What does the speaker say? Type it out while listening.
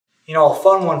a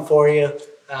fun one for you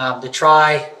to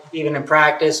try even in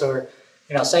practice or,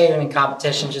 say even in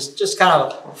competition. Just kind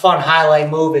of a fun highlight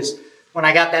move is when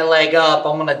I got that leg up,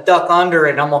 I'm gonna duck under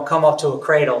it and I'm gonna come up to a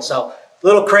cradle. So a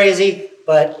little crazy,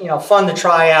 but fun to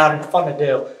try out and fun to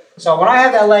do. So when I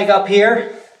have that leg up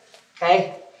here,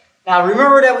 okay, now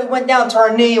remember that we went down to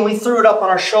our knee and we threw it up on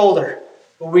our shoulder,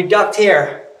 but we ducked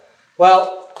here.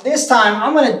 Well, this time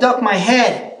I'm gonna duck my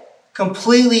head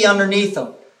completely underneath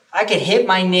them. I could hit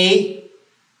my knee,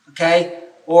 okay,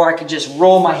 or I could just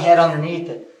roll my head underneath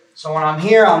it. So when I'm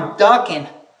here, I'm ducking,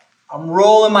 I'm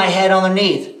rolling my head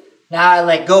underneath. Now I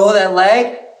let go of that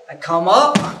leg, I come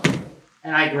up,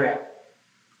 and I grab.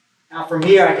 Now from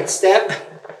here, I can step,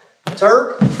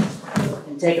 turk,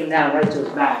 and take him down right to his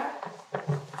back.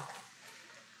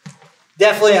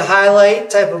 Definitely a highlight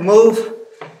type of move.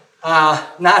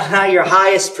 Not your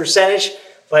highest percentage,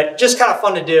 but just kind of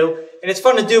fun to do. And it's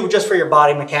fun to do just for your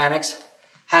body mechanics.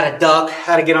 How to duck,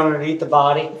 how to get underneath the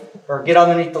body, or get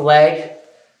underneath the leg.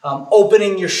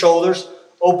 Opening your shoulders,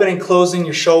 opening, closing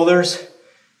your shoulders.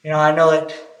 I know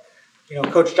that,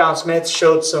 Coach John Smith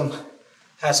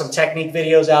has some technique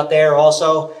videos out there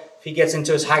also. If he gets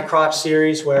into his high crotch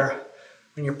series where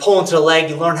when you're pulling to the leg,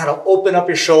 you learn how to open up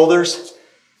your shoulders.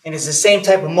 And it's the same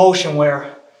type of motion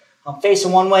where I'm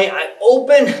facing one way, I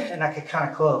open, and I can kind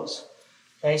of close.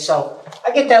 Okay, so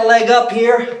I get that leg up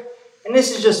here, and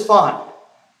this is just fun.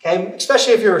 Okay,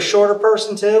 especially if you're a shorter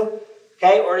person too.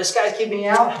 Okay, or this guy's keeping you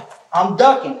out. I'm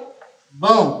ducking.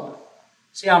 Boom.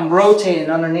 See, I'm rotating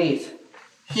underneath.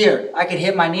 Here, I can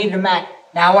hit my knee to the mat.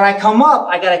 Now when I come up,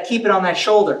 I gotta keep it on that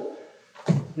shoulder.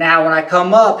 Now when I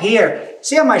come up here,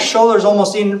 see how my shoulder's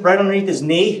almost in right underneath his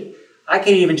knee? I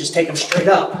can even just take him straight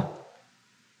up.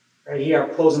 Right here,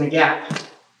 I'm closing the gap.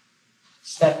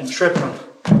 Step and trip him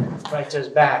right to his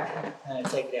back. And I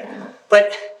take it there.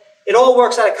 But it all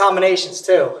works out of combinations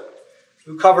too.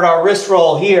 We covered our wrist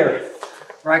roll here.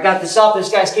 Where I got this up,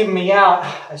 this guy's keeping me out.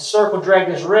 I circle drag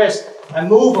this wrist. I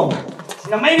move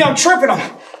him. Maybe I'm tripping him.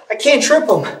 I can't trip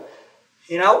him.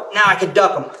 Now I can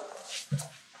duck him.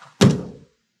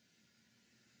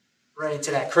 Right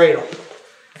into that cradle.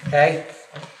 Okay?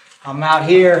 I'm out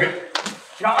here.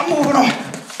 I'm moving him.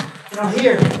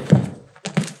 Here.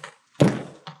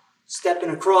 Stepping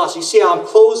across. You see how I'm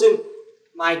closing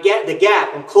the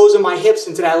gap. I'm closing my hips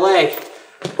into that leg.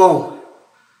 Boom.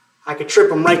 I could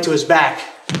trip him right to his back.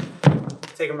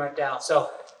 Take him right down. So,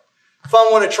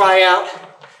 fun one to try out.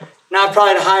 Not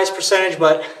probably the highest percentage,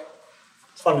 but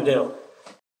it's fun to do.